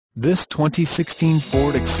This 2016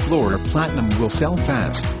 Ford Explorer Platinum will sell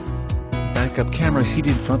fast. Backup camera,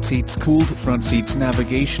 heated front seats, cooled front seats,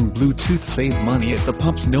 navigation, Bluetooth. Save money at the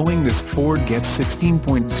pumps knowing this Ford gets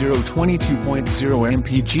 16.0 22.0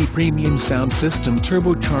 mpg premium sound system,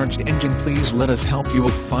 turbocharged engine. Please let us help you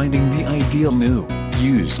with finding the ideal new,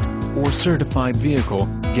 used, or certified vehicle,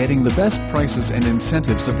 getting the best prices and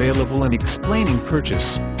incentives available, and explaining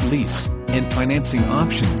purchase, lease, and financing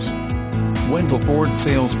options. Wendle Ford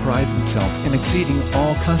Sales prides itself in exceeding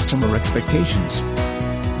all customer expectations.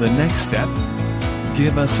 The next step?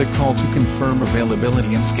 Give us a call to confirm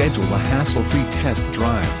availability and schedule a hassle-free test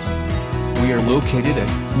drive. We are located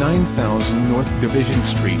at 9000 North Division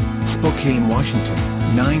Street, Spokane, Washington,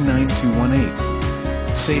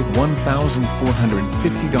 99218. Save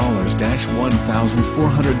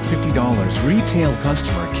 $1,450–$1,450 retail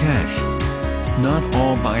customer cash. Not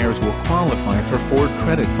all buyers will qualify for Ford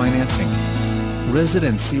credit financing.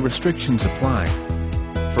 Residency restrictions apply.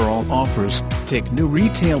 For all offers, take new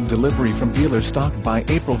retail delivery from dealer stock by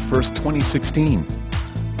April 1, 2016.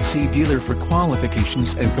 See dealer for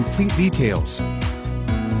qualifications and complete details.